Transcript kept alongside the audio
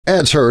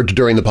Ads heard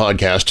during the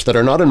podcast that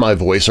are not in my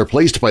voice are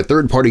placed by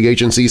third-party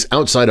agencies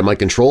outside of my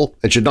control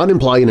and should not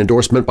imply an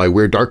endorsement by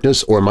Weird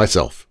Darkness or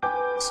myself.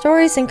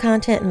 Stories and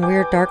content in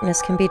Weird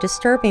Darkness can be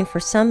disturbing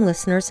for some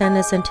listeners and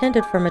is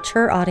intended for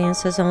mature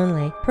audiences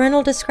only.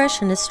 Parental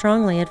discretion is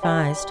strongly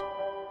advised.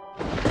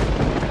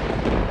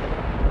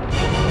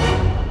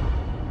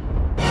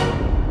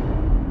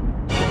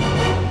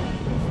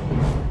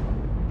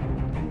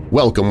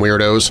 Welcome,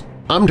 Weirdos!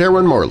 I'm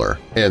Darren Marlar,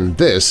 and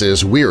this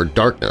is Weird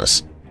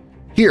Darkness.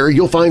 Here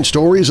you'll find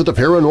stories of the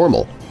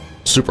paranormal,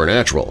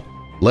 supernatural,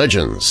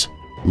 legends,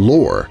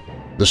 lore,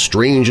 the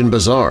strange and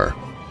bizarre,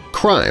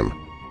 crime,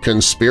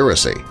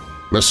 conspiracy,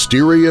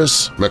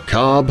 mysterious,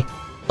 macabre,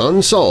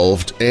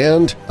 unsolved,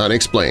 and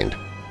unexplained.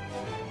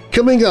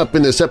 Coming up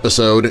in this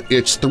episode,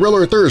 it's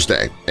Thriller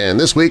Thursday, and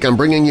this week I'm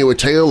bringing you a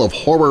tale of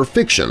horror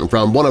fiction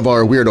from one of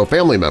our Weirdo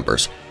family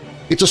members.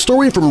 It's a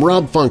story from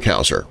Rob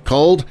Funkhouser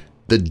called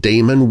The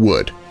Daemon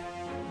Wood.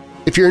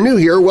 If you're new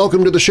here,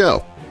 welcome to the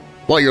show.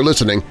 While you're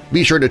listening,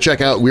 be sure to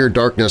check out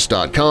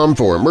WeirdDarkness.com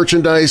for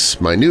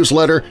merchandise, my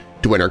newsletter,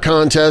 to enter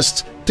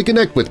contests, to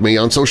connect with me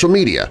on social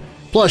media.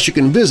 Plus, you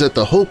can visit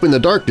the Hope in the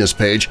Darkness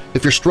page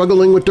if you're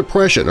struggling with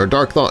depression or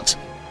dark thoughts.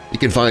 You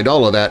can find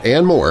all of that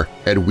and more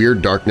at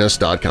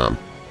WeirdDarkness.com.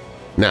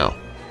 Now,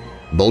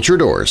 bolt your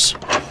doors,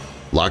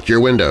 lock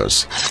your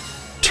windows,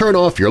 turn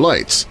off your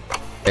lights,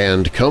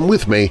 and come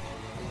with me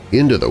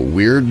into the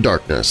Weird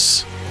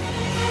Darkness.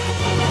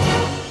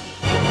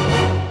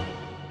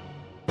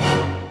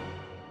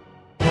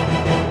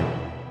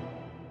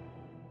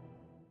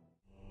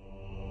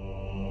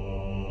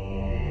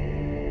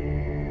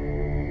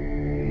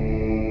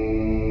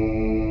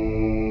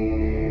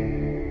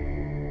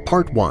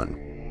 Part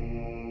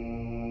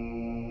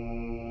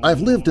 1.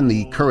 I've lived in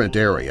the current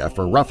area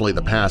for roughly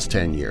the past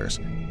 10 years.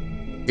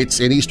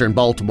 It's in eastern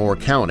Baltimore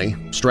County,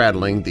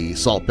 straddling the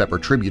Salt-Pepper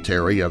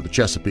tributary of the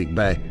Chesapeake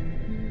Bay.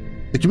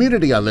 The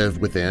community I live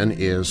within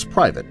is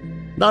private.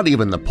 Not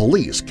even the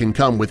police can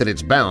come within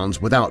its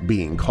bounds without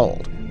being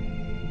called.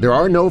 There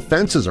are no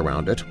fences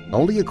around it,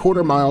 only a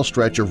quarter-mile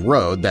stretch of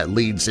road that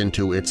leads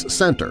into its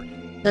center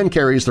and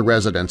carries the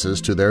residences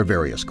to their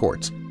various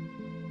courts.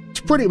 It's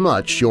pretty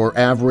much your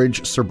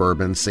average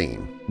suburban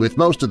scene, with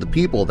most of the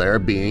people there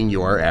being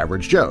your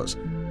average Joes.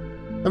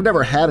 I've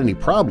never had any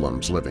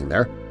problems living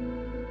there.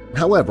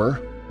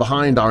 However,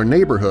 behind our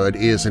neighborhood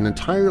is an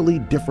entirely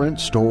different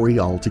story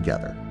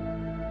altogether.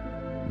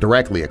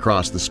 Directly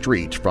across the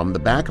street from the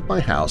back of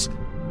my house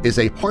is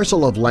a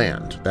parcel of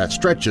land that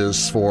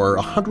stretches for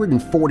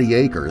 140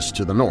 acres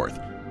to the north,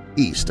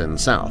 east,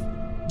 and south,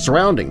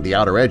 surrounding the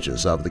outer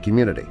edges of the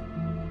community.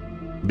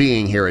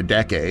 Being here a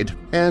decade,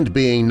 and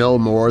being no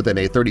more than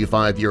a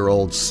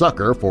 35-year-old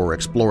sucker for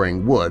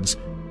exploring woods,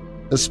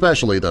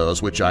 especially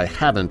those which I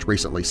haven't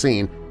recently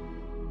seen,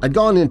 I'd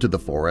gone into the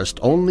forest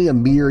only a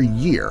mere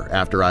year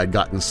after I'd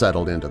gotten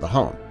settled into the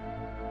home.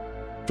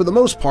 For the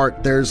most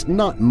part, there's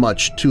not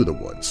much to the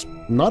woods,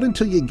 not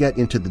until you get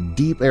into the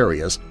deep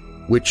areas,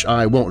 which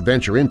I won't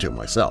venture into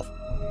myself.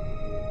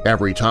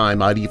 Every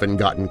time I'd even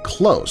gotten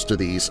close to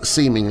these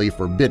seemingly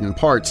forbidden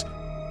parts,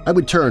 I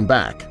would turn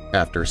back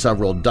after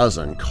several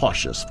dozen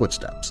cautious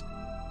footsteps.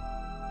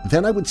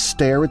 Then I would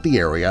stare at the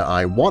area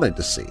I wanted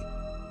to see,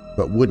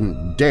 but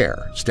wouldn't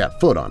dare step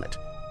foot on it,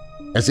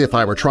 as if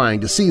I were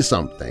trying to see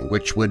something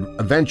which would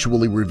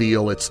eventually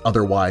reveal its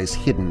otherwise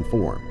hidden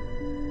form.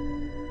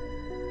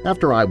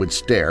 After I would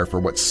stare for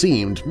what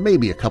seemed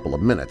maybe a couple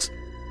of minutes,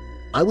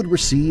 I would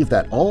receive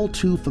that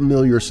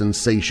all-too-familiar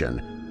sensation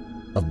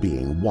of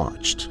being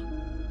watched.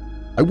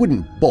 I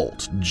wouldn't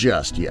bolt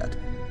just yet.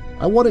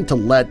 I wanted to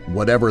let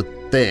whatever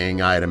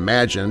thing I had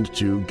imagined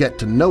to get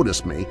to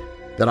notice me,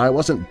 that I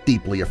wasn't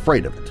deeply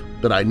afraid of it,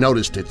 that I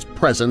noticed its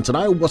presence and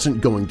I wasn't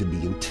going to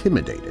be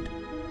intimidated,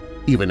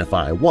 even if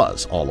I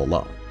was all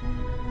alone.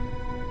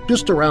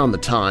 Just around the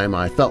time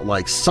I felt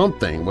like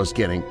something was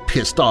getting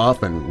pissed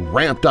off and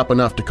ramped up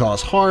enough to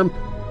cause harm,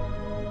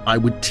 I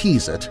would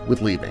tease it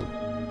with leaving,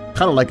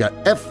 kind of like a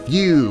F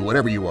you,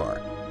 whatever you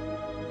are.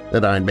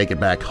 Then I'd make it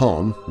back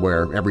home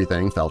where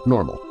everything felt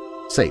normal,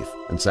 safe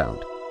and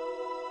sound.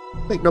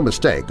 Make no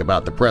mistake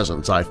about the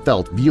presence I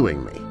felt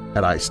viewing me.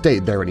 Had I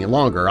stayed there any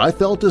longer, I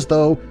felt as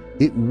though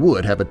it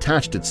would have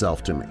attached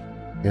itself to me,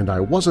 and I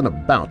wasn't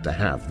about to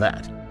have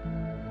that.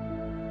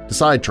 To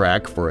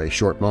sidetrack for a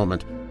short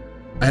moment,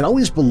 I had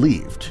always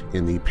believed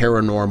in the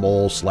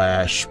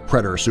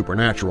paranormal/predator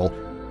supernatural.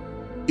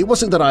 It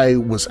wasn't that I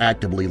was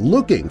actively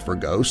looking for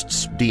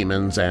ghosts,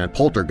 demons, and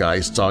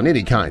poltergeists on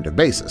any kind of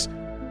basis,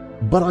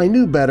 but I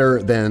knew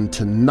better than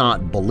to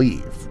not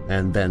believe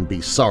and then be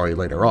sorry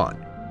later on.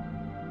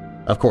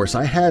 Of course,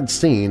 I had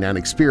seen and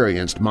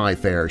experienced my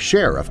fair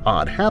share of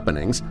odd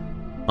happenings,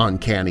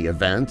 uncanny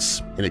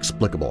events,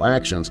 inexplicable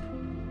actions.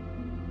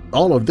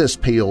 All of this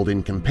paled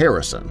in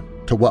comparison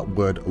to what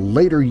would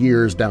later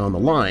years down the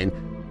line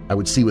I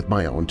would see with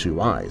my own two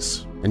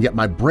eyes, and yet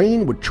my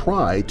brain would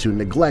try to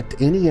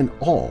neglect any and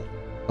all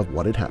of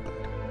what had happened.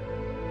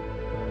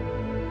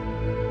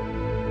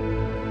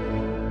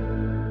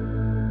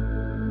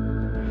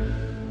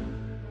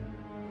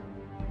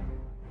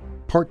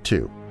 Part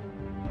 2.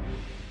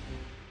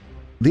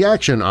 The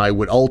action I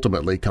would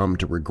ultimately come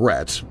to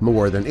regret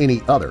more than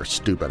any other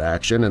stupid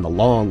action in the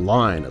long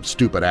line of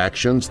stupid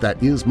actions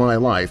that is my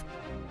life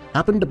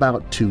happened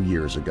about 2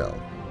 years ago,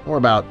 or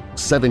about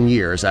 7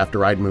 years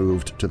after I'd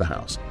moved to the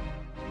house.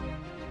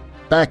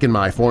 Back in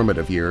my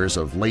formative years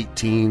of late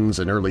teens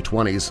and early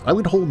 20s, I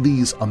would hold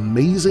these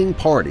amazing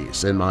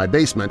parties in my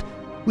basement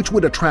which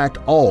would attract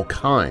all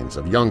kinds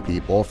of young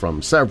people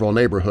from several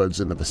neighborhoods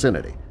in the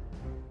vicinity.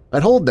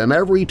 I'd hold them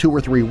every 2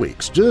 or 3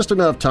 weeks, just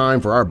enough time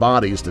for our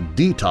bodies to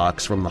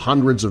detox from the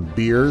hundreds of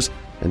beers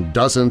and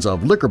dozens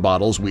of liquor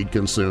bottles we'd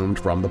consumed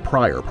from the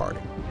prior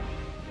party.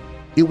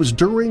 It was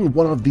during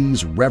one of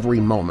these reverie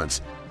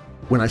moments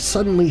when I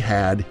suddenly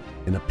had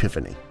an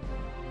epiphany.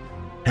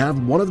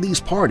 Have one of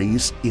these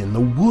parties in the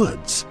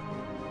woods.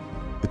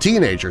 The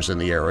teenagers in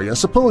the area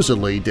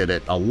supposedly did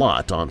it a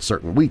lot on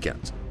certain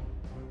weekends.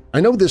 I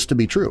know this to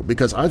be true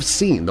because I've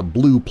seen the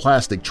blue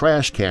plastic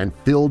trash can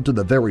filled to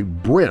the very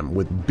brim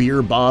with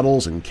beer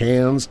bottles and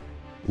cans,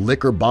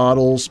 liquor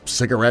bottles,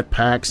 cigarette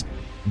packs,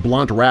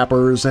 blunt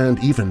wrappers,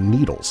 and even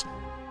needles.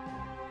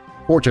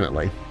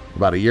 Fortunately,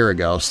 about a year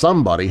ago,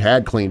 somebody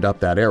had cleaned up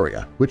that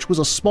area, which was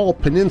a small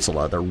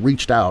peninsula that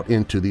reached out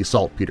into the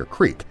Saltpeter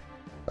Creek,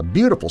 a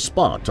beautiful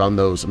spot on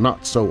those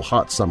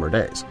not-so-hot summer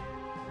days.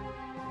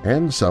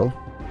 And so,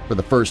 for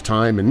the first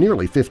time in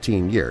nearly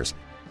 15 years,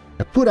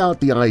 I put out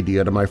the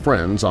idea to my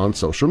friends on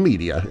social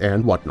media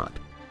and whatnot.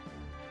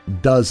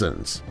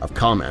 Dozens of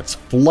comments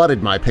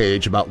flooded my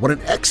page about what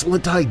an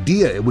excellent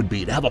idea it would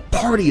be to have a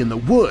party in the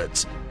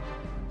woods.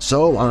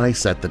 So I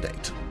set the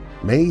date,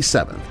 May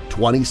 7th,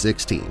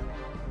 2016,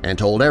 and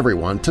told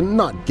everyone to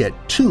not get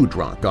too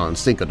drunk on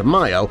Cinco de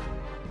Mayo,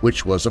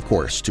 which was, of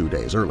course, 2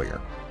 days earlier.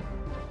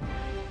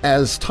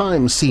 As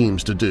time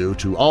seems to do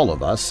to all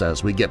of us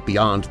as we get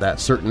beyond that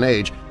certain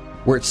age,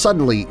 where it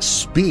suddenly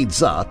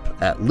speeds up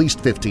at least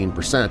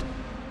 15%,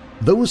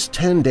 those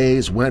 10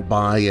 days went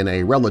by in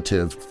a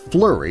relative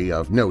flurry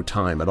of no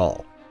time at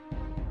all.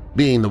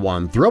 Being the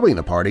one throwing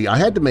the party, I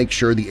had to make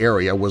sure the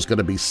area was going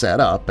to be set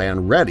up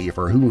and ready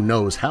for who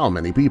knows how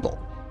many people.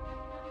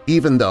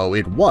 Even though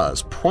it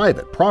was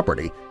private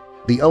property,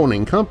 the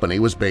owning company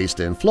was based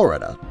in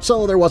Florida,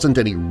 so there wasn't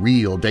any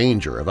real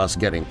danger of us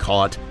getting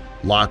caught,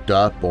 locked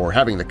up, or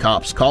having the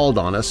cops called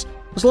on us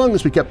as long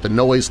as we kept the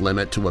noise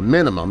limit to a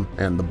minimum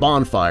and the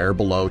bonfire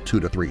below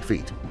 2 to 3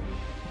 feet.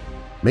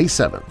 May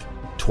 7th,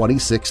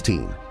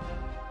 2016.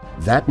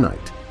 That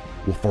night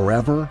will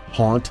forever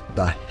haunt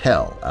the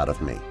hell out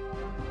of me.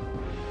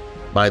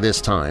 By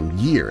this time,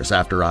 years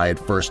after I had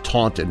first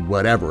taunted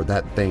whatever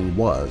that thing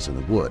was in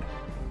the wood,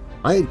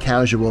 I had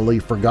casually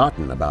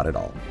forgotten about it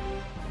all.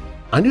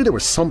 I knew there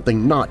was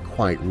something not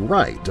quite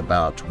right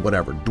about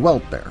whatever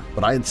dwelt there,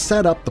 but I had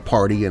set up the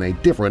party in a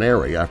different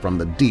area from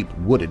the deep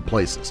wooded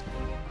places,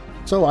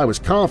 so I was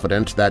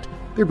confident that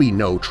there'd be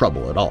no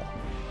trouble at all.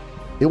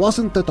 It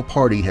wasn't that the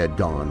party had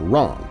gone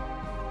wrong.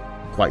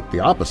 Quite the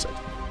opposite.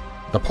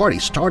 The party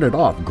started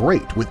off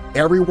great, with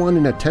everyone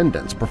in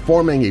attendance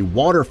performing a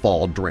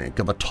waterfall drink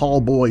of a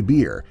tall boy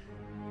beer.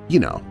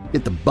 You know,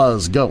 get the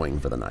buzz going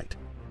for the night.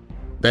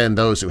 Then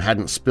those who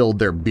hadn't spilled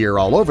their beer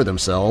all over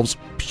themselves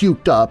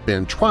puked up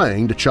in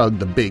trying to chug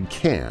the big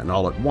can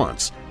all at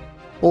once,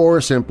 or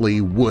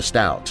simply wussed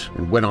out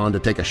and went on to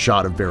take a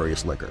shot of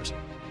various liquors.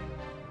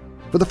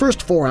 For the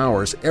first 4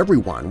 hours,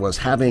 everyone was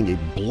having a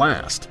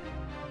blast.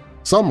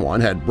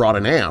 Someone had brought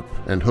an amp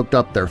and hooked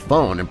up their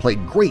phone and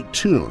played great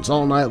tunes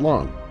all night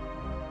long.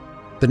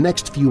 The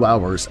next few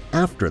hours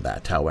after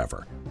that,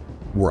 however,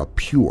 were a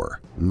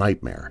pure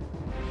nightmare.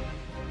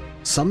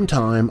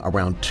 Sometime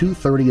around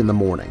 2:30 in the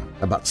morning,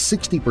 about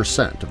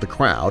 60% of the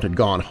crowd had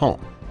gone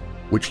home,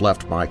 which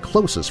left my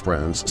closest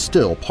friends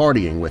still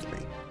partying with me,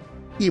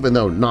 even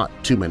though not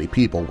too many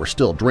people were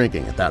still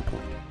drinking at that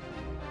point.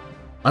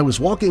 I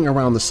was walking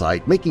around the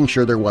site making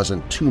sure there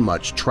wasn't too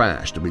much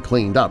trash to be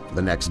cleaned up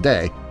the next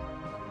day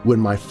when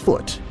my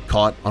foot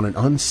caught on an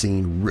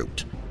unseen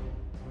root.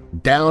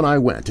 Down I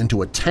went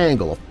into a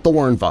tangle of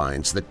thorn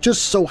vines that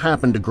just so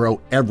happened to grow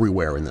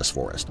everywhere in this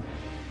forest.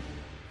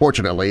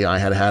 Fortunately, I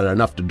had had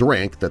enough to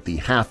drink that the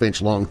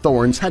half-inch-long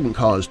thorns hadn't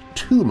caused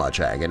too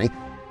much agony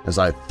as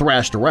I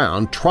thrashed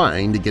around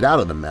trying to get out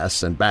of the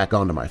mess and back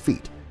onto my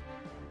feet.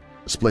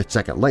 A split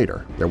second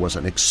later, there was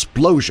an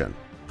explosion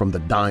from the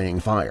dying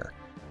fire.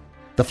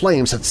 The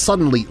flames had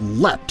suddenly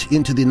leapt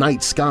into the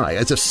night sky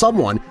as if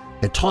someone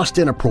had tossed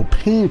in a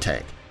propane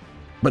tank,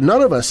 but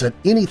none of us had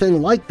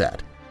anything like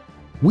that.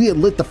 We had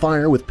lit the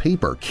fire with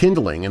paper,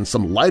 kindling, and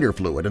some lighter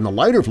fluid, and the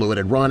lighter fluid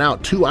had run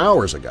out 2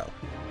 hours ago.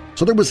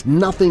 So there was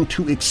nothing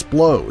to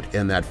explode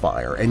in that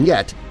fire, and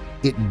yet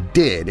it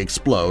did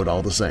explode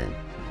all the same.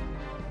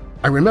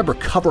 I remember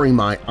covering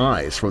my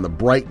eyes from the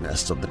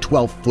brightness of the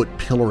 12-foot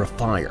pillar of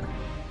fire,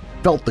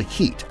 felt the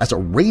heat as it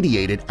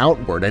radiated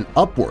outward and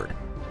upward,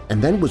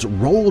 and then was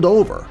rolled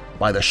over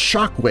by the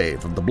shock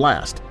wave of the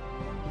blast.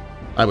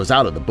 I was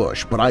out of the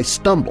bush, but I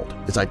stumbled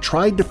as I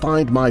tried to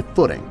find my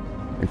footing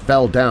and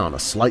fell down a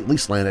slightly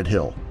slanted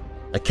hill.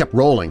 I kept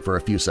rolling for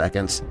a few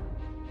seconds,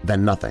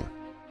 then nothing.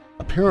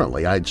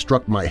 Apparently, I'd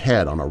struck my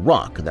head on a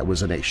rock that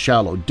was in a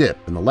shallow dip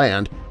in the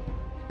land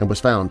and was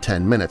found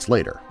 10 minutes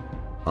later,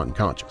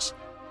 unconscious.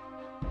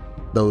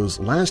 Those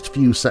last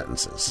few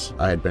sentences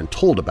I had been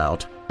told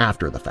about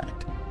after the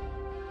fact.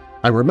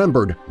 I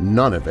remembered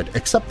none of it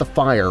except the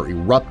fire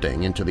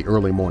erupting into the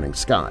early morning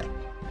sky.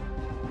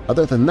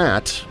 Other than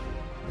that,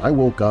 I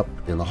woke up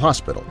in the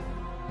hospital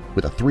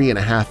with a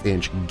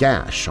 3.5-inch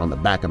gash on the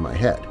back of my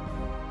head.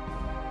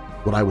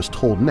 What I was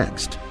told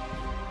next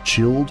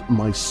chilled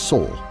my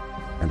soul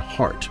and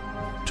heart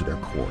to their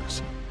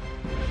cores.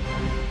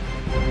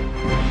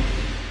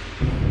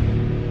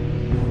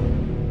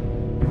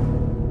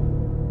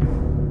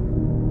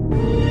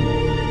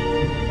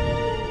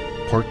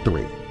 Part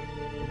 3.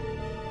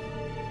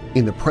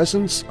 In the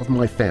presence of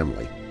my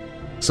family,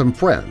 some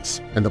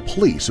friends, and the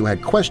police who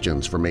had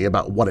questions for me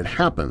about what had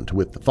happened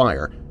with the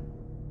fire,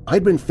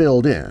 I'd been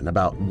filled in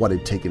about what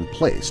had taken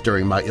place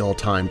during my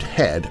ill-timed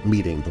head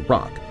meeting the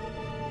rock.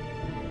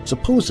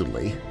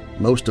 Supposedly,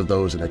 most of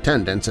those in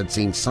attendance had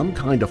seen some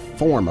kind of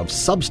form of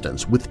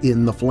substance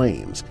within the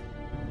flames.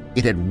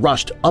 It had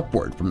rushed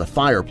upward from the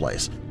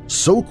fireplace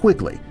so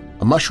quickly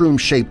a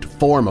mushroom-shaped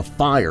form of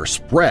fire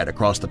spread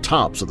across the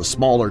tops of the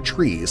smaller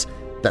trees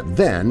that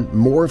then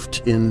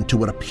morphed into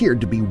what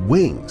appeared to be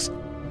wings.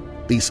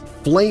 These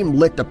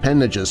flame-licked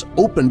appendages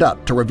opened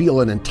up to reveal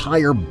an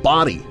entire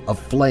body of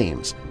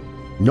flames.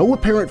 No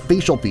apparent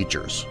facial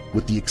features,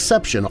 with the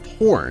exception of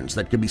horns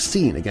that could be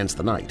seen against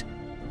the night.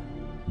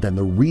 Then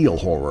the real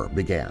horror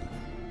began.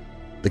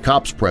 The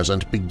cops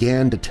present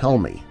began to tell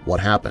me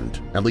what happened,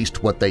 at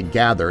least what they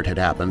gathered had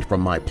happened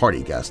from my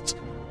party guests.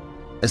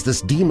 As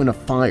this demon of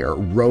fire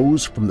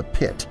rose from the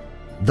pit,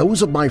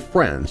 those of my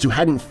friends who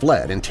hadn't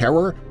fled in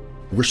terror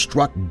were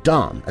struck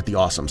dumb at the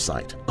awesome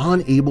sight,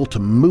 unable to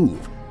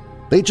move.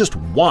 They just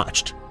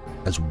watched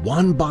as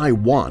one by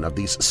one of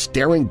these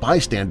staring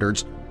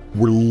bystanders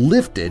were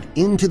lifted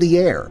into the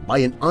air by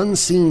an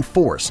unseen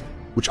force,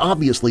 which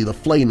obviously the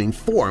flaming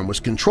form was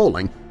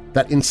controlling,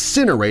 that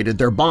incinerated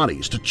their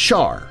bodies to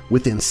char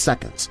within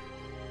seconds.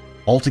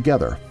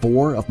 Altogether,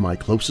 4 of my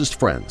closest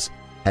friends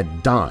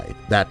had died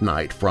that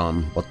night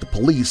from what the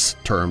police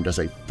termed as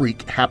a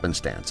freak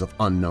happenstance of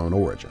unknown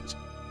origins.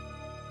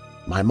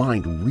 My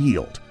mind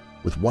reeled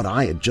with what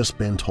I had just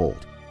been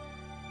told.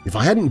 If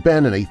I hadn't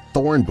been in a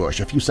thorn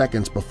bush a few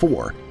seconds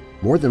before,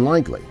 more than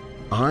likely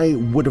I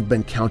would have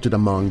been counted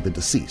among the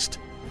deceased.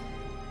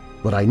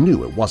 But I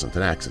knew it wasn't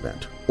an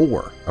accident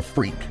or a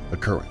freak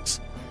occurrence.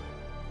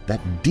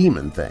 That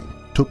demon thing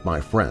took my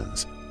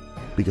friends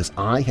because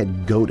I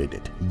had goaded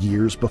it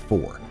years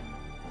before,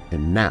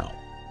 and now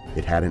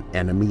it had an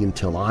enemy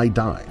until I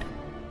died,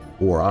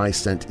 or I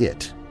sent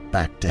it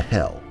back to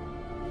hell.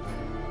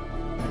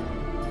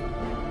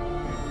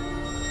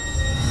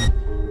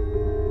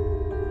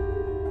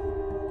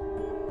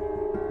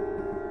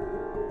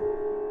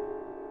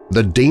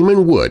 The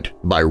Daemon Wood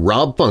by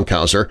Rob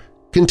Funkhouser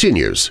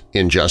continues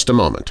in just a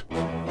moment.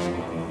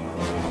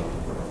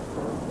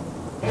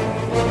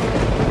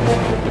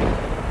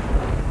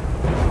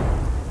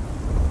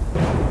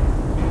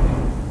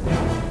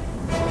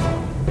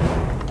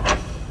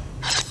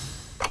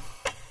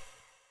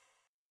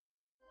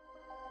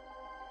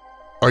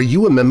 Are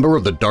you a member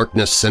of the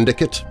Darkness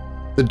Syndicate?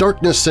 The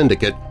Darkness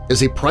Syndicate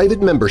is a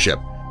private membership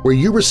where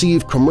you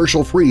receive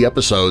commercial-free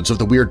episodes of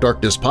the Weird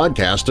Darkness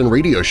podcast and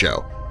radio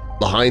show,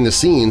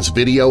 behind-the-scenes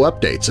video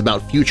updates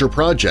about future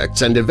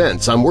projects and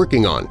events I'm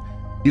working on.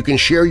 You can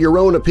share your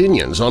own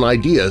opinions on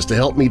ideas to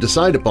help me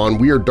decide upon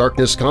Weird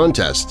Darkness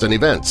contests and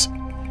events.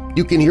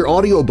 You can hear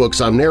audiobooks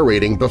I'm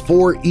narrating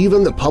before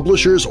even the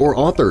publishers or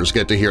authors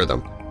get to hear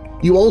them.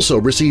 You also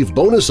receive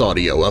bonus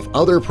audio of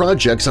other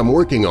projects I'm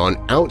working on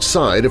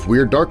outside of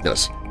Weird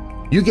Darkness.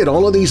 You get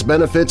all of these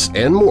benefits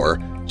and more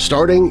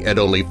starting at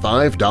only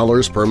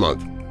 $5 per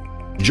month.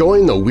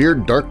 Join the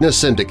Weird Darkness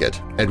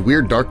Syndicate at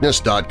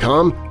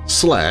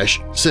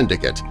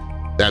WeirdDarkness.com/syndicate.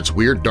 That's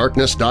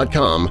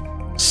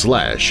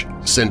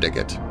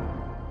WeirdDarkness.com/syndicate.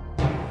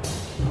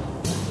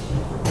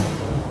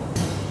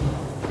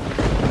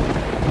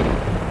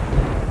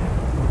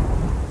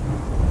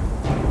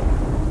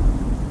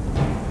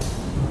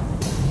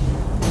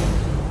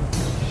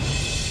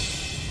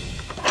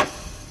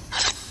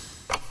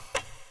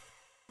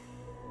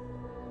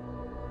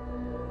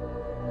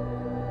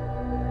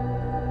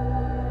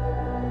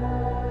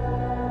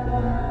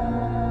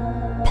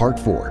 Part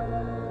 4.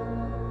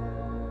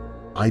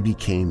 I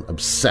became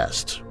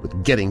obsessed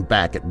with getting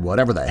back at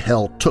whatever the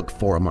hell took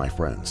 4 of my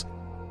friends.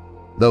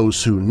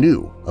 Those who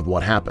knew of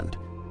what happened,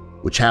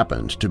 which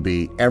happened to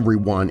be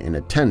everyone in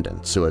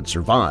attendance who had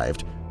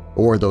survived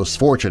or those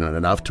fortunate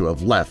enough to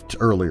have left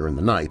earlier in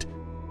the night,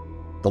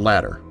 the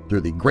latter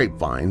through the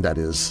grapevine that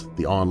is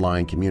the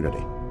online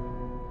community.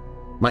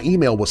 My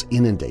email was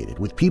inundated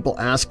with people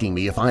asking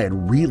me if I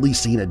had really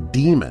seen a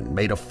demon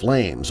made of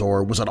flames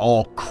or was it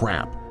all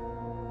crap.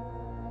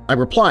 I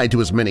replied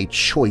to as many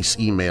choice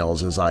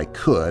emails as I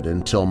could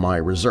until my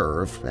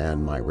reserve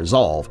and my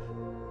resolve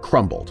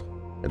crumbled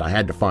and I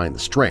had to find the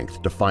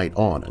strength to fight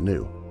on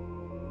anew.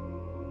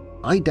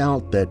 I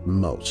doubt that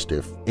most,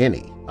 if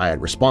any, I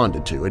had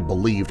responded to had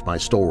believed my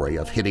story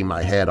of hitting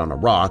my head on a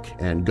rock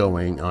and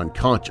going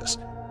unconscious.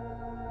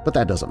 But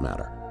that doesn't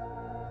matter.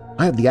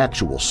 I have the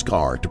actual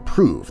scar to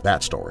prove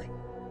that story.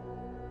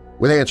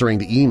 With answering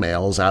the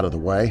emails out of the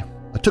way,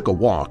 I took a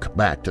walk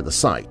back to the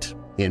site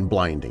in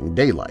blinding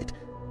daylight,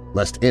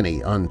 lest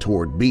any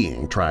untoward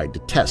being tried to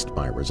test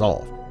my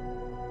resolve.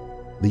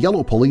 The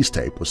yellow police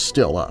tape was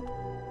still up,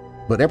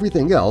 but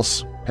everything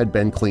else had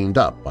been cleaned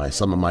up by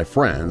some of my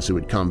friends who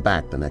had come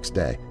back the next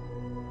day.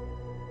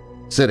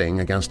 Sitting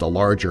against a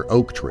larger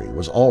oak tree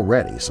was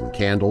already some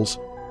candles,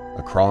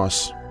 a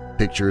cross,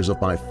 pictures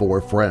of my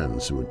 4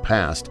 friends who had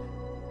passed,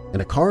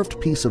 and a carved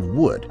piece of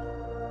wood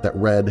that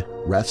read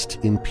 "Rest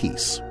in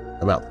Peace"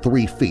 about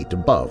 3 feet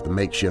above the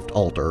makeshift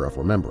altar of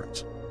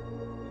remembrance.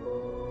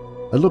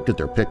 I looked at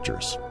their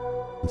pictures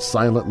and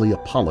silently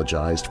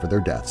apologized for their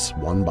deaths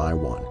one by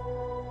one.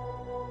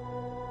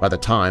 By the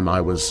time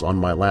I was on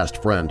my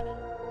last friend,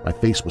 my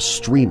face was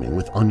streaming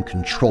with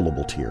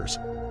uncontrollable tears.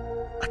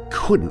 I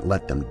couldn't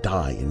let them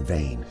die in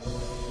vain,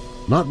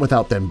 not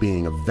without them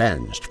being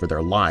avenged for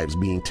their lives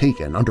being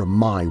taken under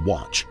my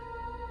watch.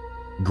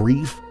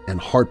 Grief and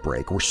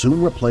heartbreak were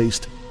soon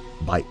replaced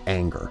by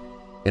anger,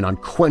 an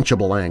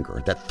unquenchable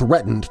anger that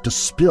threatened to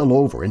spill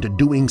over into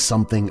doing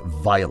something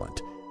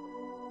violent.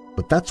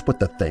 But that's what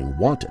the thing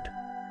wanted.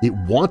 It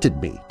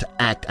wanted me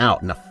to act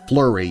out in a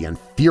flurry and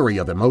fury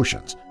of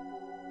emotions,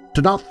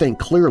 to not think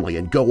clearly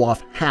and go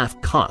off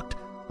half-cocked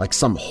like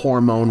some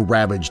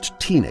hormone-ravaged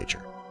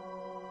teenager.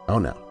 Oh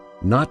no,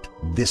 not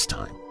this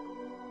time.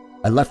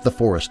 I left the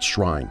forest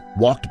shrine,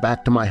 walked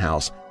back to my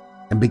house,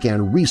 and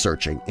began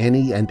researching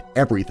any and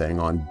everything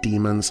on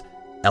demons,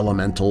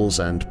 elementals,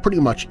 and pretty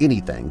much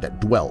anything that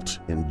dwelt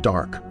in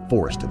dark,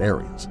 forested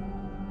areas.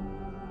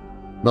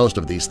 Most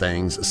of these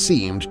things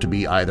seemed to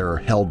be either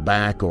held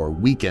back or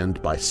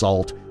weakened by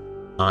salt,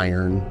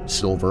 iron,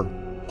 silver,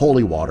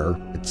 holy water,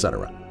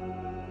 etc.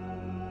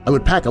 I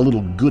would pack a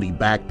little goodie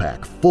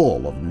backpack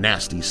full of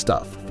nasty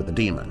stuff for the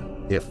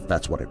demon, if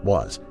that's what it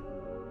was.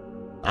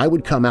 I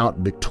would come out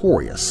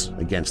victorious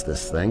against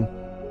this thing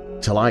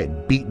till I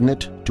had beaten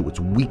it to its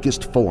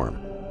weakest form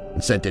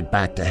and sent it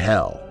back to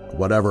hell or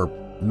whatever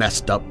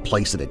messed up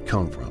place it had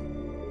come from.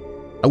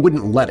 I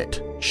wouldn't let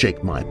it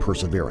shake my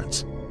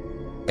perseverance.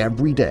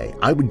 Every day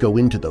I would go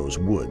into those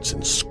woods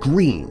and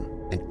scream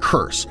and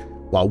curse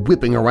while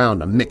whipping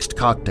around a mixed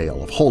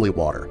cocktail of holy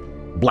water,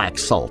 black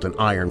salt, and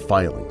iron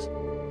filings.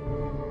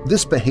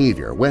 This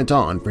behavior went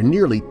on for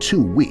nearly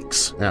 2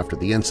 weeks after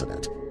the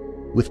incident,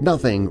 with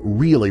nothing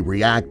really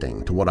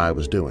reacting to what I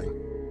was doing.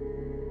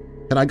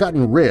 Had I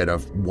gotten rid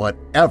of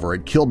whatever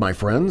had killed my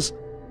friends?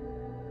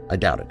 I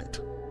doubted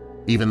it,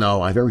 even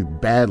though I very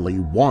badly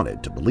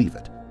wanted to believe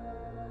it.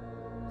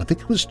 I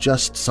think it was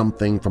just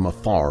something from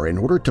afar in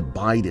order to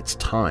bide its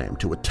time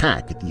to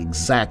attack at the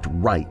exact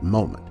right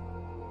moment.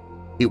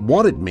 It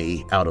wanted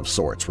me out of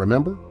sorts,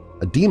 remember?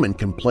 A demon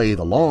can play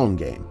the long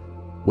game,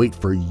 wait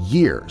for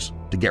years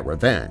to get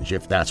revenge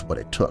if that's what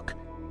it took.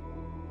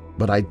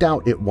 But I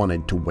doubt it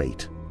wanted to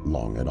wait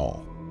long at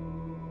all.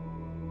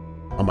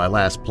 On my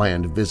last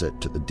planned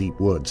visit to the deep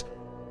woods,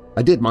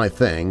 I did my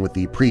thing with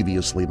the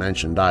previously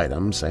mentioned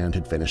items and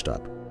had finished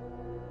up.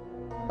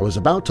 I was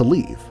about to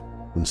leave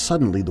when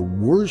suddenly the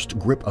worst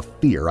grip of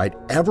fear I'd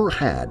ever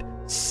had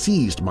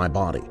seized my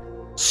body,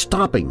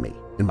 stopping me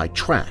in my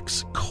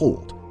tracks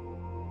cold.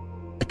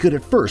 I could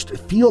at first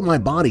feel my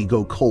body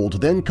go cold,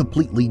 then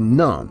completely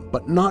numb,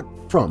 but not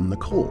from the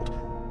cold.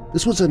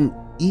 This was an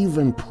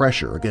even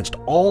pressure against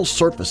all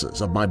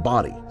surfaces of my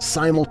body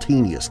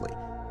simultaneously.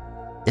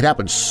 It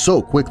happened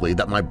so quickly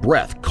that my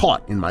breath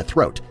caught in my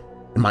throat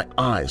and my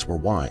eyes were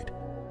wide.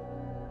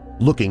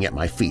 Looking at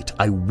my feet,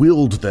 I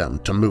willed them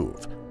to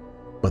move,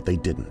 but they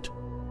didn't.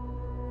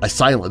 I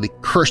silently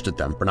cursed at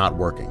them for not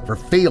working, for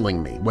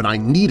failing me when I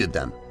needed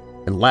them,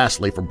 and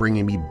lastly for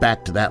bringing me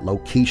back to that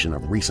location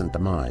of recent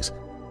demise.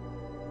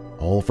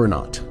 All for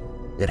naught.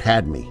 It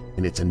had me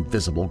in its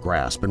invisible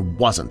grasp and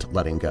wasn't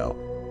letting go.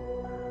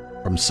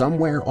 From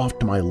somewhere off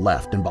to my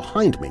left and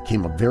behind me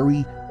came a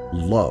very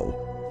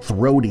low,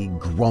 throaty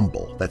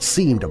grumble that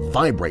seemed to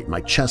vibrate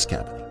my chest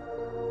cavity.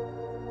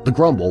 The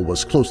grumble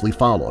was closely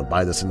followed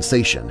by the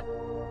sensation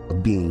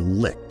of being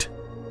licked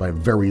by a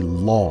very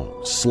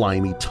long,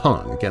 slimy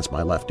tongue against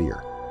my left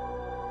ear.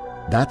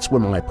 That's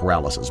when my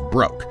paralysis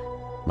broke.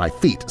 My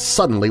feet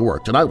suddenly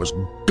worked, and I was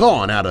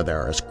gone out of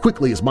there as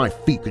quickly as my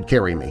feet could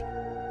carry me.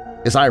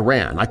 As I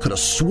ran, I could have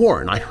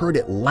sworn I heard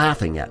it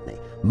laughing at me,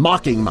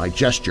 mocking my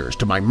gestures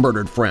to my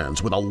murdered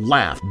friends with a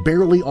laugh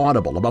barely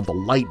audible above the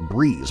light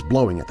breeze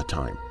blowing at the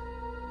time.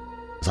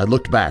 As I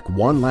looked back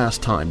one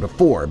last time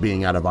before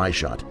being out of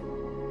eyeshot,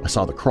 I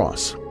saw the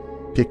cross,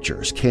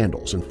 pictures,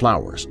 candles, and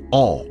flowers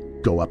all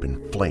go up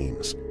in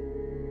flames.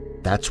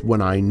 That's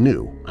when I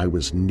knew I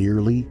was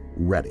nearly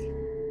ready.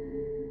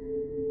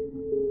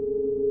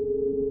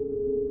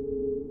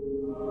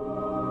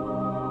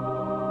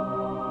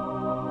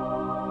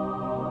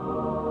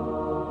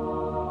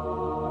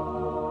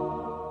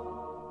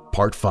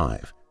 Part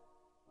 5.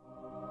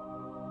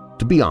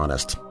 To be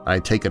honest,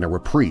 I'd taken a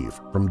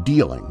reprieve from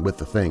dealing with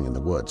the thing in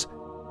the woods.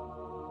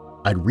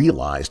 I'd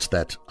realized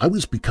that I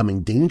was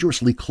becoming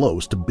dangerously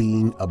close to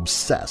being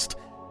obsessed,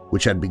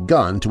 which had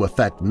begun to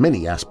affect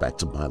many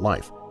aspects of my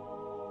life.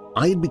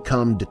 I had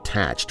become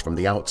detached from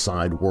the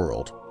outside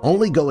world,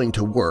 only going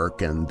to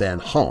work and then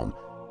home,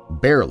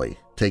 barely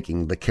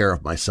taking the care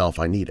of myself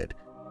I needed.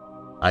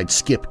 I'd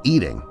skip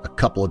eating a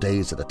couple of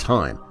days at a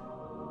time,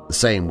 the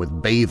same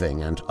with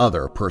bathing and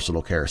other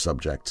personal care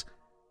subjects.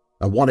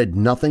 I wanted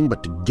nothing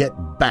but to get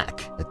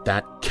back at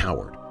that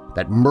coward,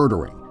 that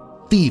murdering,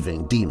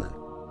 thieving demon.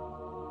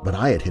 But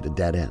I had hit a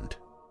dead end.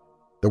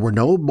 There were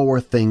no more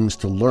things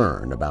to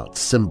learn about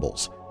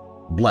symbols,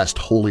 blessed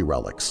holy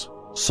relics,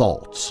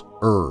 salts,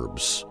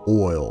 herbs,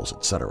 oils,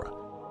 etc.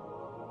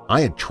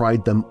 I had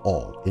tried them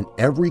all in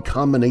every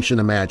combination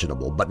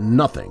imaginable, but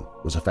nothing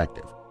was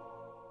effective.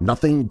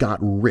 Nothing got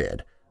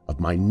rid of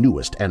my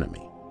newest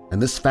enemy,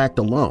 and this fact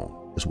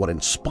alone is what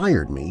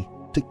inspired me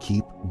to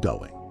keep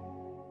going.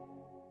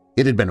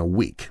 It had been a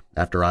week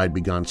after I'd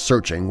begun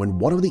searching when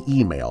one of the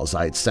emails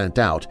I'd sent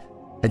out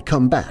had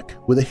come back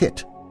with a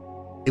hit.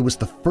 It was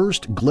the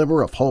first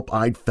glimmer of hope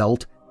I'd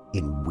felt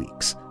in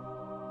weeks.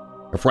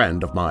 A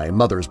friend of my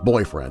mother's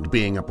boyfriend,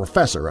 being a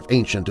professor of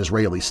ancient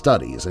Israeli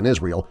studies in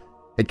Israel,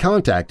 had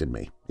contacted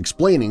me,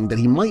 explaining that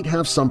he might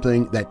have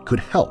something that could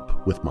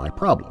help with my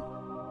problem.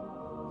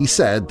 He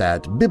said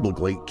that,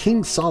 biblically,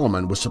 King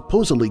Solomon was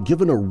supposedly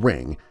given a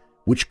ring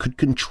which could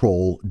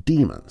control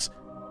demons.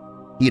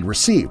 He had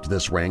received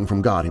this ring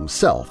from God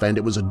himself, and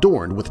it was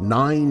adorned with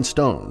 9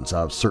 stones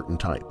of certain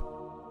type.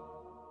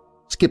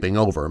 Skipping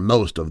over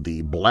most of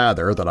the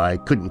blather that I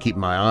couldn't keep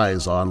my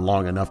eyes on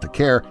long enough to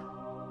care,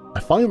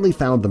 I finally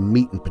found the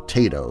meat and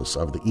potatoes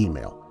of the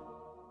email.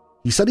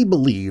 He said he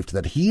believed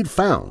that he'd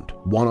found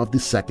one of the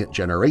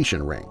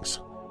second-generation rings,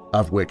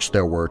 of which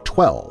there were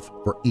 12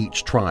 for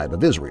each tribe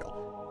of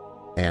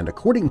Israel. And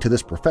according to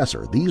this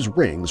professor, these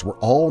rings were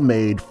all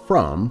made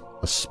from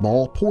a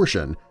small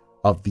portion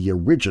of the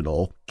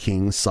original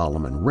King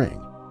Solomon ring.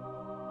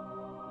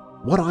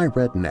 What I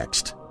read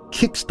next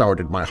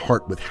kick-started my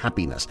heart with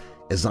happiness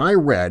as I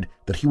read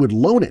that he would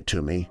loan it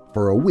to me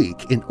for a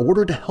week in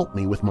order to help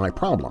me with my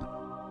problem.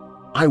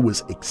 I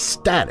was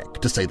ecstatic,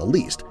 to say the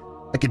least.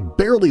 I could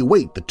barely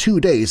wait the 2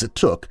 days it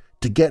took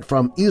to get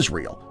from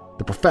Israel.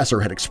 The professor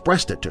had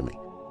expressed it to me.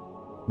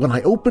 When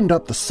I opened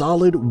up the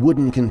solid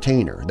wooden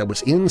container that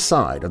was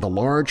inside of the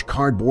large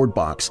cardboard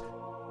box,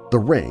 the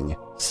ring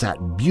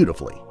sat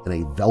beautifully in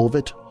a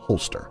velvet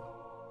holster.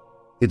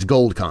 Its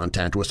gold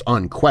content was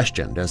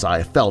unquestioned as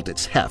I felt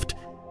its heft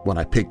when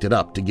I picked it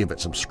up to give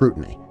it some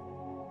scrutiny.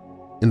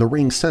 In the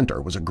ring's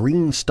center was a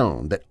green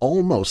stone that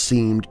almost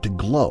seemed to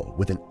glow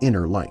with an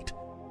inner light.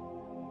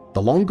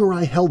 The longer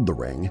I held the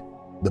ring,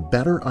 the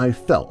better I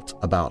felt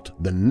about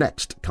the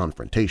next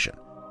confrontation.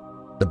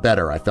 The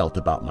better I felt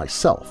about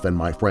myself, and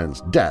my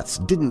friends' deaths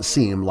didn't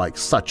seem like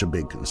such a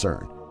big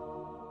concern.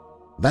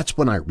 That's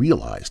when I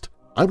realized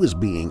I was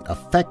being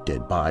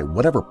affected by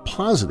whatever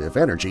positive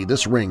energy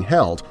this ring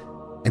held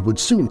and would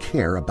soon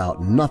care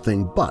about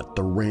nothing but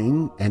the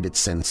ring and its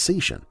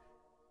sensation.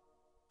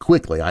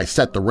 Quickly, I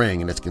set the ring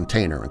in its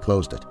container and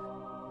closed it.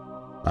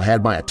 I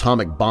had my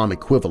atomic bomb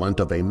equivalent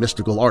of a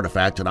mystical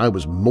artifact, and I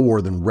was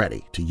more than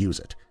ready to use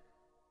it.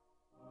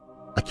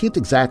 I can't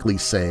exactly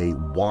say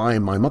why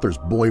my mother's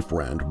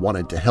boyfriend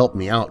wanted to help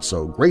me out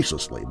so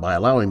graciously by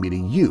allowing me to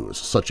use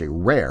such a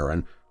rare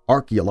and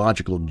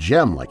archaeological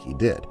gem like he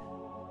did.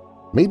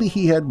 Maybe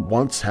he had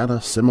once had a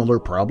similar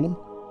problem?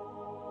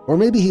 Or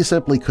maybe he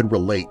simply could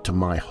relate to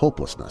my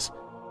hopelessness.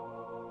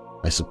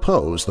 I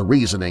suppose the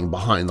reasoning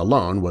behind the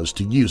loan was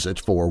to use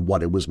it for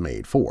what it was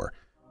made for,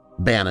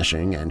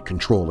 banishing and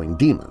controlling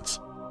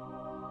demons.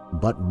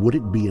 But would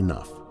it be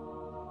enough?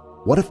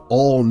 What if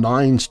all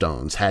 9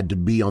 stones had to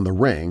be on the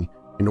ring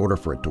in order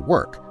for it to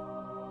work?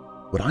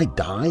 Would I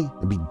die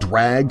and be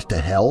dragged to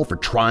hell for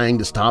trying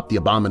to stop the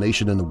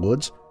abomination in the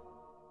woods?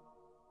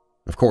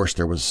 Of course,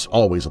 there was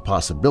always a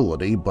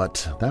possibility,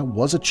 but that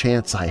was a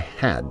chance I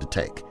had to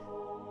take.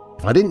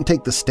 If I didn't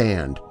take the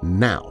stand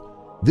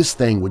now, this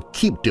thing would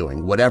keep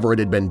doing whatever it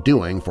had been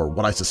doing for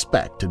what I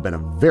suspect had been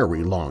a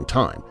very long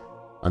time,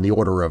 on the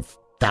order of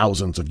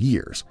thousands of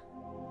years.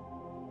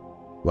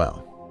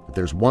 Well, if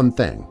there's one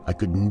thing I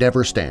could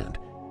never stand,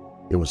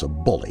 it was a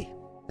bully,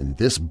 and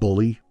this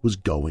bully was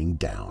going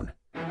down.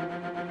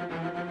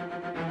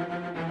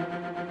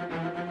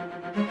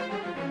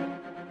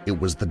 It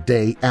was the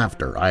day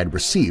after I had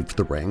received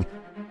the ring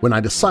when I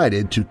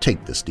decided to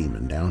take this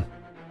demon down.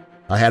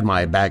 I had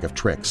my bag of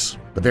tricks,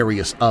 the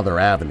various other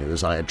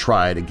avenues I had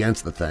tried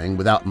against the thing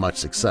without much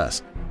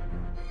success.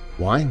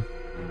 Why?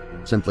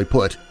 Simply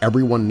put,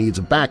 everyone needs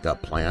a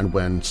backup plan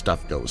when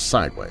stuff goes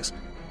sideways.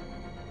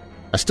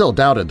 I still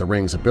doubted the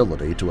ring's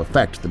ability to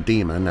affect the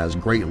demon as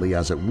greatly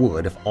as it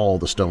would if all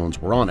the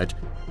stones were on it,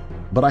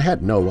 but I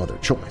had no other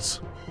choice.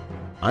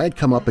 I had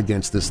come up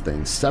against this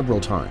thing several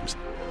times,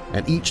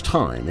 and each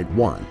time it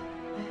won.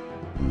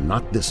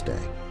 Not this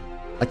day.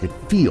 I could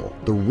feel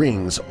the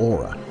ring's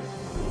aura.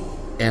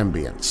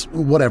 ambience,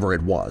 whatever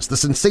it was. The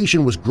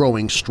sensation was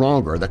growing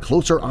stronger the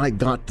closer I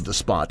got to the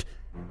spot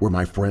where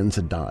my friends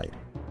had died.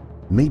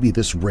 Maybe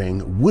this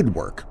ring would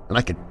work, and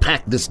I could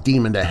pack this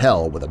demon to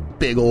hell with a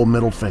big old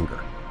middle finger.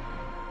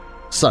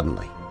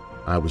 Suddenly,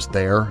 I was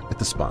there at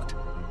the spot.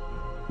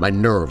 My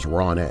nerves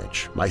were on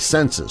edge, my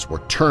senses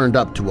were turned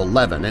up to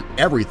 11, and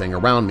everything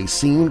around me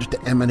seemed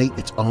to emanate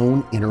its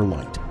own inner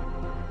light.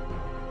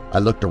 I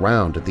looked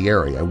around at the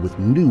area with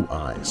new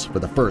eyes for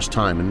the first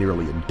time in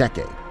nearly a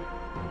decade,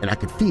 and I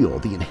could feel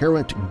the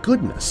inherent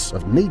goodness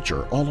of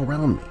nature all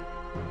around me.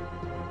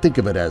 Think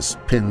of it as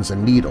pins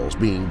and needles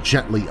being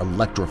gently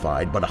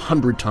electrified but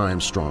 100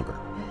 times stronger.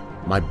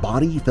 My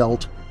body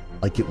felt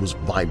like it was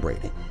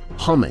vibrating,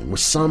 humming with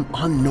some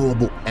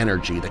unknowable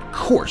energy that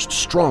coursed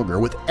stronger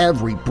with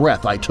every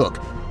breath I took,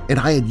 and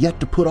I had yet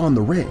to put on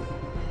the ring.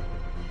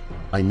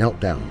 I knelt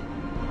down,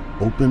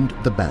 opened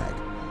the bag,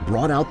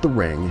 brought out the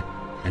ring,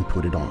 and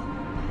put it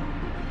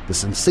on. The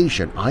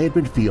sensation I had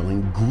been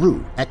feeling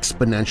grew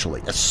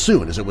exponentially as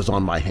soon as it was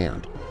on my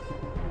hand.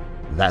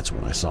 That's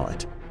when I saw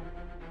it.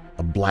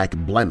 A black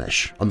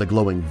blemish on the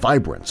glowing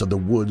vibrance of the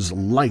wood's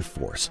life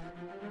force,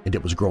 and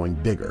it was growing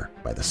bigger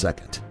by the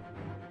second.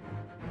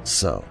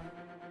 So,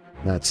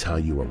 that's how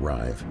you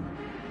arrive.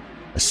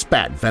 I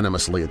spat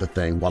venomously at the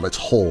thing while its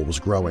hole was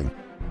growing.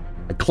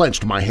 I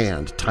clenched my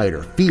hand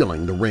tighter,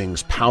 feeling the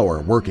ring's power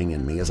working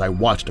in me as I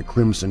watched a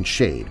crimson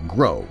shade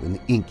grow in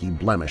the inky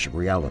blemish of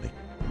reality.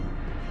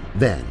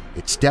 Then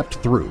it stepped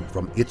through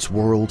from its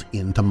world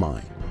into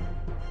mine.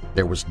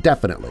 There was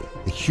definitely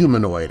a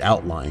humanoid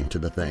outline to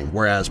the thing,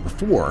 whereas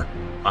before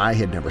I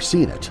had never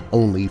seen it,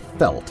 only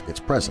felt its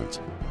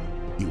presence.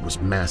 It was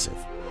massive,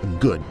 a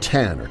good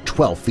 10 or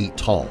 12 feet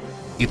tall.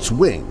 Its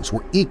wings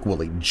were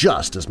equally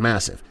just as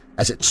massive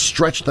as it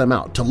stretched them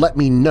out to let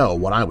me know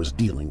what I was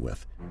dealing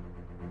with.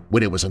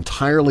 When it was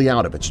entirely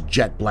out of its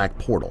jet-black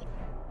portal,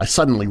 I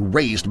suddenly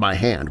raised my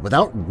hand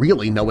without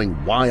really knowing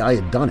why I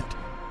had done it.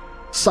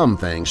 Some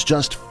things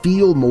just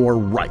feel more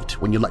right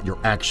when you let your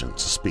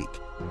actions speak.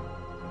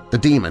 The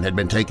demon had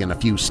been taking a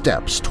few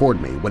steps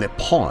toward me when it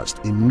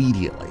paused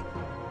immediately,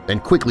 then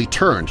quickly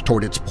turned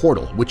toward its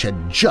portal, which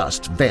had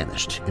just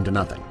vanished into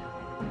nothing.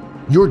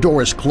 "Your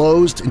door is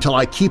closed until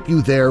I keep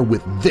you there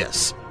with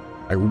this."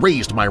 I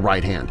raised my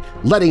right hand,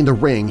 letting the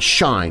ring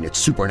shine its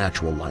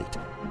supernatural light.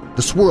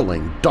 The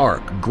swirling,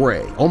 dark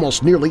gray,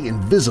 almost nearly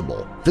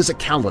invisible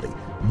physicality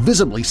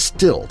visibly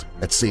stilled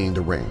at seeing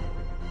the ring.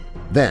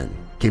 Then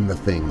came the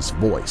thing's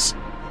voice.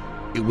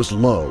 It was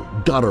low,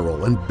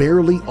 guttural, and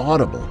barely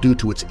audible due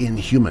to its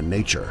inhuman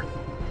nature.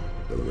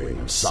 "The Ring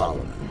of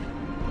Solomon.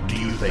 Do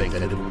you think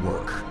that it would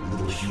work,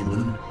 little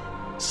human?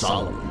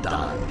 Solomon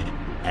died,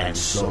 and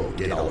so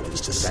did all of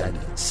his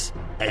descendants.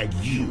 And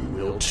you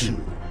will too,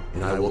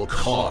 and I will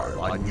carve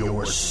on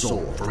your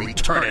soul for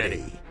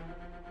eternity."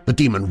 The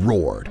demon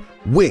roared,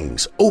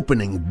 wings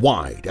opening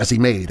wide as he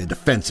made a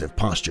defensive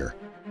posture.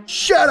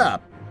 "Shut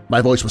up!"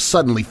 My voice was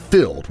suddenly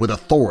filled with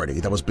authority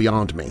that was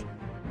beyond me.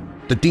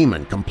 The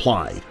demon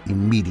complied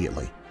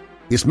immediately.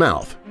 His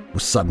mouth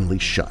was suddenly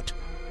shut.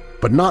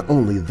 But not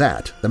only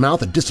that, the mouth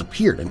had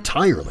disappeared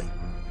entirely.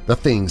 The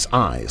thing's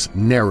eyes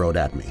narrowed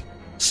at me,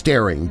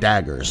 staring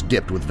daggers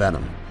dipped with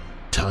venom.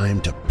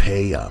 "Time to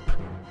pay up,"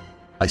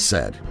 I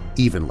said,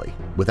 evenly,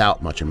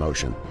 without much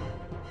emotion.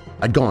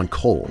 I'd gone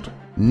cold,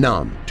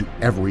 numb to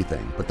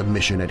everything but the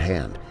mission at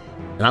hand,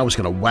 and I was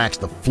going to wax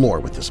the floor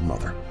with this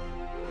mother.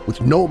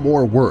 With no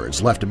more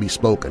words left to be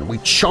spoken, we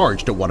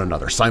charged at one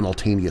another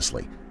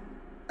simultaneously.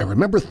 I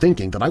remember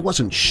thinking that I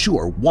wasn't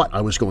sure what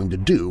I was going to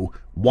do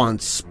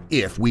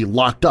if we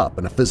locked up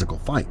in a physical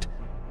fight.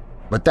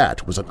 But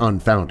that was an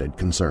unfounded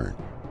concern.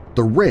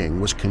 The ring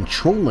was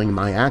controlling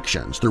my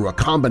actions through a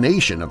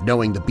combination of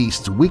knowing the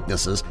beast's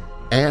weaknesses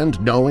and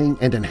knowing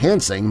and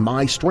enhancing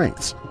my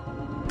strengths.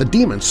 The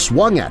demon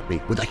swung at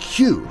me with a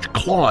huge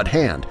clawed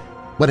hand,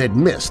 but had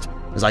missed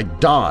as I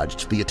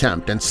dodged the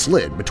attempt and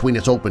slid between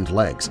its opened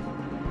legs.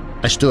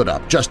 I stood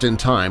up just in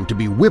time to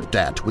be whipped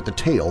at with the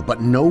tail,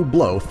 but no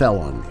blow fell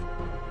on me.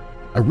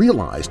 I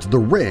realized the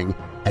ring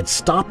had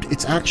stopped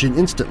its action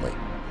instantly.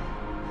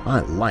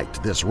 I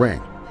liked this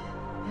ring.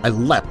 I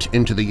leapt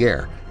into the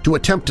air to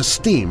attempt to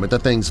steam at the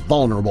thing's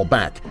vulnerable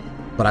back,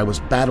 but I was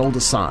battled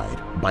aside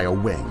by a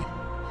wing.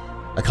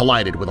 I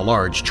collided with a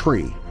large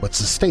tree, but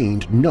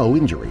sustained no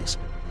injuries.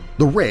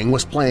 The ring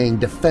was playing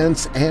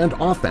defense and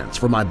offense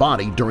for my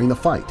body during the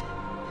fight.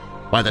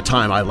 By the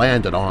time I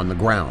landed on the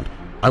ground,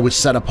 I was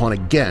set upon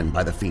again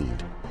by the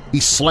fiend.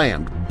 He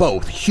slammed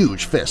both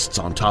huge fists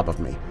on top of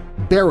me,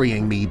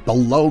 burying me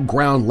below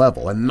ground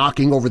level and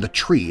knocking over the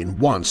tree in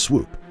one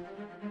swoop.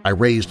 I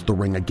raised the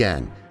ring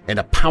again, and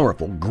a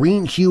powerful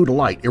green-hued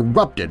light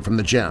erupted from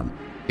the gem.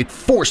 It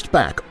forced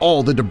back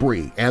all the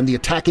debris and the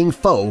attacking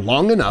foe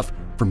long enough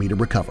for me to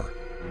recover.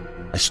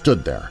 I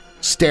stood there,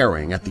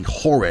 staring at the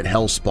horrid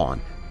hellspawn.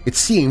 It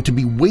seemed to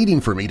be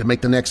waiting for me to make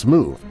the next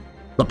move,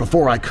 but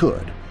before I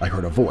could, I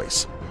heard a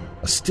voice.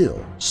 A still,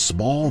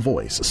 small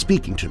voice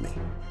speaking to me,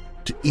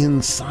 to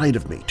inside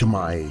of me, to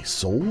my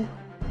soul?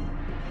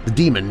 The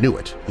demon knew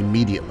it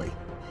immediately.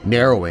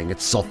 narrowing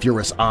its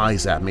sulphurous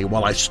eyes at me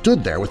while I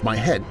stood there with my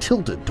head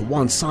tilted to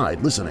one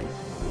side listening.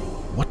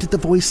 What did the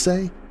voice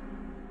say?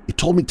 It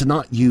told me to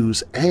not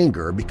use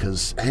anger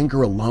because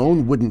anger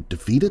alone wouldn't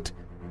defeat it.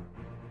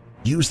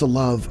 Use the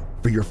love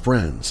for your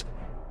friends,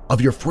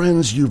 of your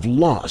friends you've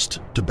lost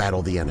to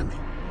battle the enemy.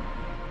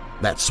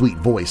 That sweet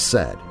voice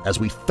said as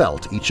we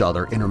felt each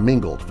other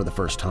intermingled for the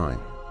first time.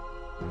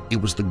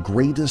 It was the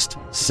greatest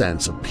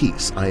sense of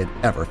peace I had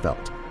ever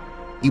felt.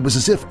 It was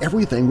as if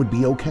everything would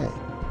be okay.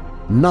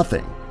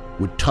 Nothing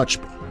would touch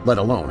me, let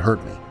alone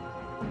hurt me.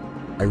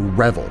 I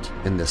reveled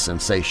in this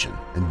sensation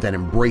and then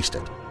embraced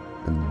it,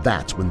 and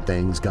that's when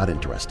things got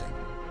interesting.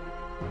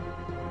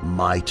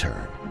 My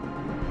turn.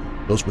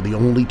 Those were the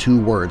only 2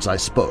 words I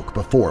spoke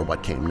before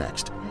what came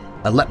next.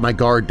 I let my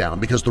guard down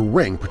because the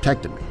ring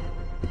protected me.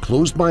 I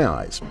closed my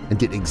eyes and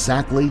did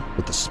exactly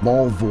what the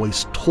small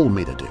voice told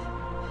me to do.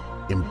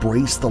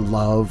 Embrace the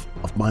love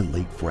of my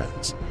late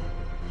friends.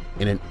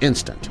 In an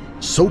instant,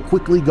 so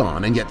quickly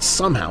gone and yet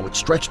somehow it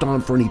stretched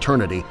on for an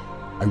eternity,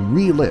 I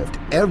relived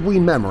every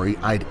memory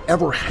I'd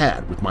ever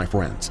had with my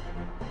friends.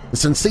 The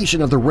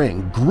sensation of the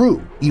ring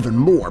grew even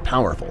more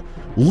powerful,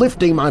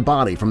 lifting my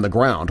body from the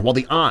ground while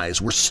the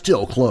eyes were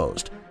still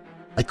closed.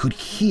 I could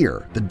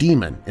hear the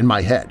demon in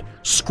my head,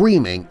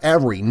 screaming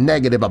every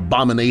negative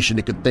abomination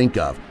it could think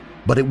of,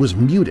 but it was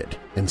muted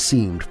and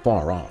seemed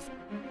far off.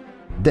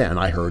 Then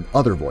I heard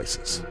other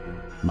voices.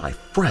 My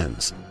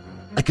friends.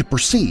 I could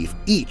perceive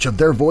each of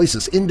their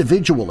voices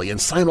individually and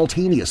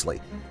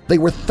simultaneously. They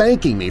were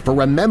thanking me for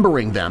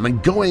remembering them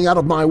and going out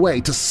of my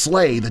way to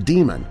slay the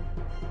demon.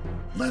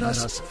 Let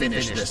us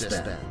finish this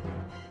then.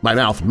 My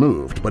mouth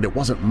moved, but it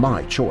wasn't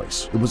my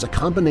choice. It was a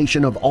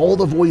combination of all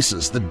the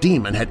voices the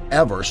demon had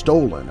ever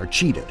stolen or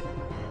cheated.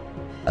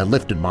 I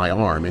lifted my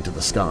arm into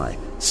the sky,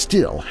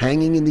 still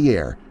hanging in the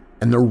air,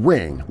 and the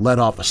ring let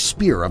off a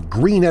spear of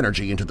green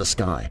energy into the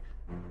sky.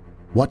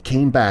 What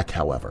came back,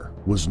 however,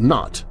 was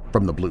not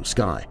from the blue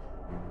sky.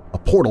 A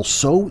portal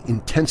so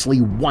intensely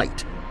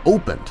white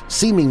opened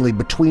seemingly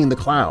between the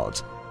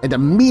clouds and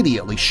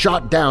immediately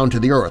shot down to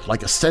the earth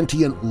like a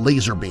sentient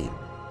laser beam.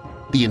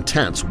 The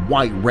intense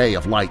white ray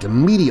of light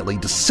immediately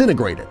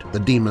disintegrated the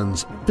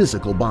demon's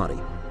physical body,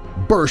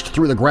 burst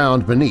through the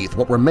ground beneath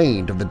what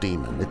remained of the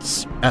demon,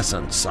 its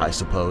essence, I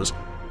suppose,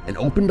 and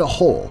opened a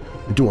hole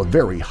into a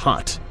very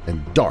hot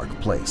and dark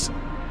place.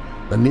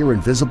 The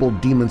near-invisible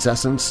demon's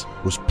essence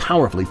was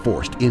powerfully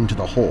forced into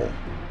the hole,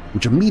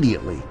 which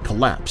immediately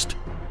collapsed,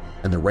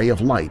 and the ray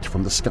of light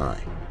from the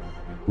sky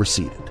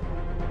receded.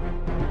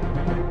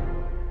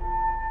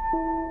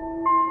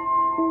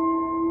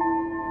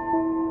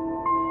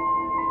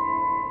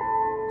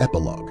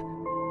 Epilogue.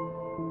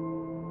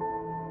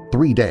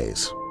 3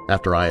 days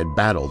after I had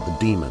battled the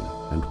demon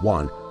and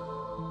won,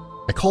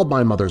 I called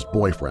my mother's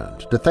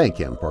boyfriend to thank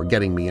him for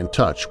getting me in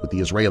touch with the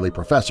Israeli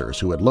professors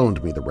who had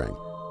loaned me the ring.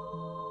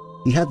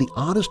 He had the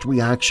oddest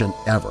reaction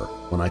ever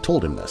when I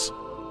told him this.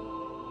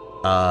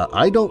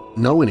 I don't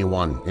know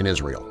anyone in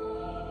Israel.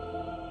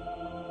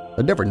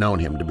 I'd never known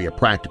him to be a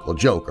practical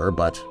joker,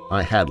 but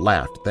I had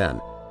laughed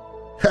then.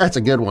 That's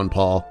a good one,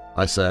 Paul,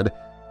 I said,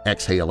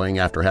 exhaling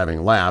after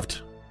having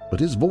laughed, but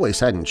his voice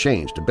hadn't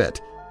changed a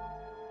bit.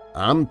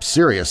 I'm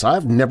serious,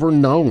 I've never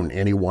known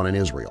anyone in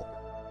Israel.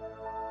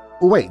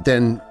 Wait,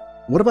 then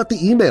what about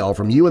the email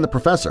from you and the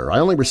professor? I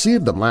only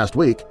received them last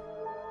week.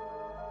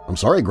 I'm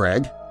sorry,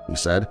 Greg, he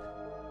said.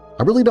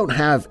 I really don't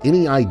have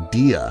any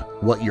idea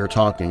what you're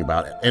talking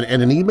about. And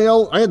an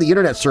email? I had the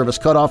internet service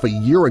cut off a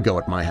year ago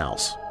at my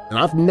house, and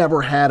I've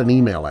never had an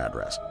email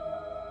address.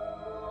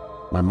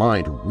 My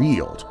mind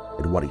reeled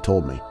at what he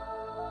told me.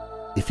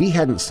 If he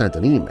hadn't sent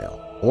an email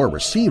or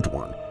received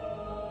one,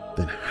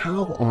 then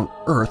how on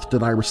earth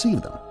did I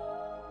receive them?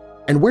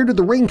 And where did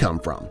the ring come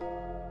from?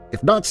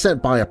 If not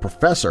sent by a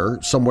professor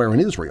somewhere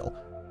in Israel.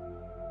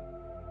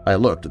 I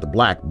looked at the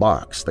black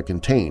box that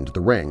contained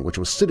the ring, which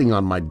was sitting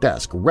on my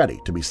desk ready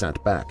to be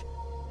sent back.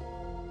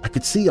 I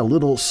could see a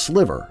little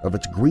sliver of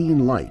its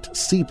green light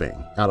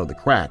seeping out of the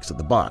cracks of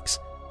the box,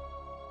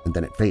 and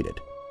then it faded.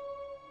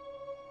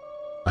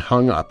 I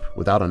hung up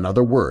without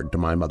another word to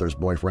my mother's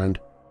boyfriend.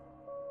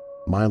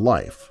 My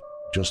life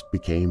just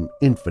became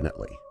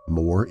infinitely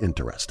more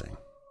interesting.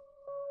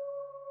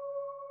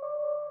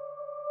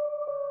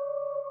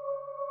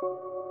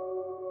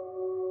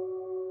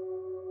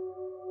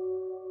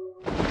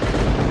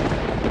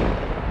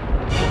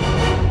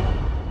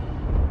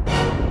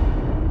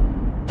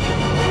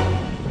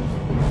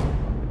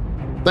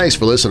 Thanks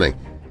for listening.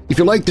 If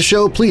you like the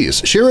show, please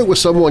share it with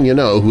someone you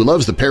know who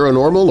loves the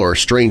paranormal or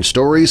strange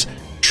stories,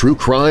 true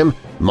crime,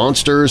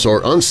 monsters,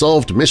 or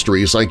unsolved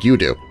mysteries like you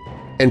do.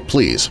 And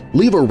please,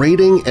 leave a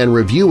rating and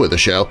review of the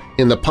show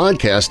in the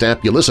podcast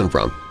app you listen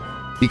from.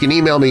 You can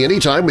email me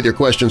anytime with your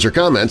questions or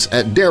comments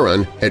at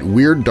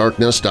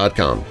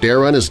darren@weirddarkness.com.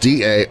 Darren is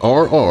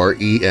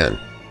D-A-R-R-E-N.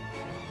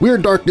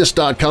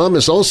 WeirdDarkness.com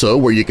is also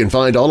where you can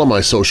find all of my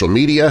social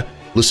media,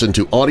 listen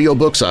to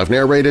audiobooks I've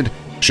narrated,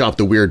 shop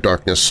the Weird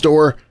Darkness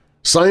store,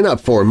 sign up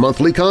for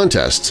monthly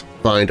contests,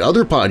 find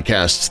other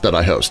podcasts that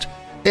I host,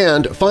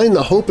 And find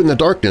the Hope in the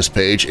Darkness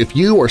page if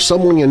you or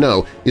someone you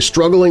know is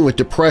struggling with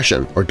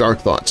depression or dark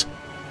thoughts.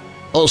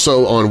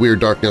 Also on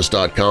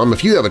WeirdDarkness.com,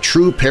 if you have a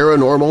true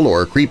paranormal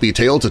or creepy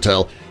tale to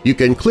tell, you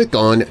can click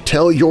on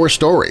Tell Your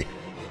Story.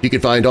 You can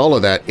find all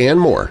of that and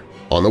more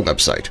on the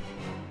website.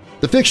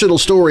 The fictional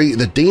story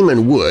The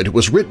Daemon Wood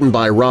was written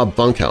by Rob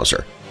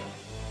Funkhouser.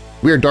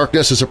 Weird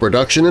Darkness is a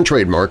production and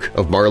trademark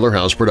of Marlar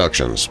House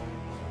Productions.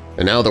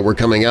 And now that we're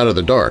coming out of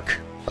the dark,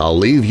 I'll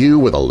leave you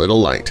with a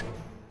little light.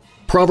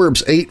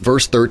 Proverbs 8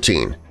 verse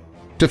 13,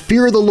 "To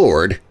fear the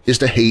Lord is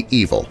to hate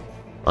evil.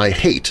 I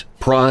hate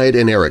pride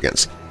and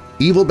arrogance,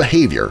 evil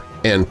behavior,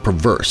 and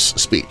perverse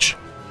speech."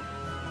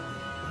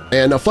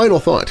 And a final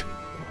thought.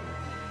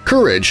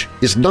 Courage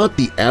is not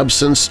the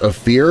absence of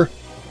fear,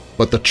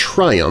 but the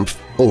triumph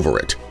over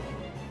it.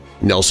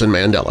 Nelson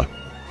Mandela.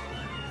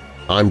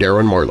 I'm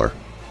Darren Marlar.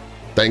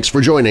 Thanks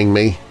for joining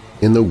me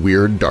in the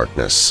Weird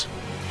Darkness.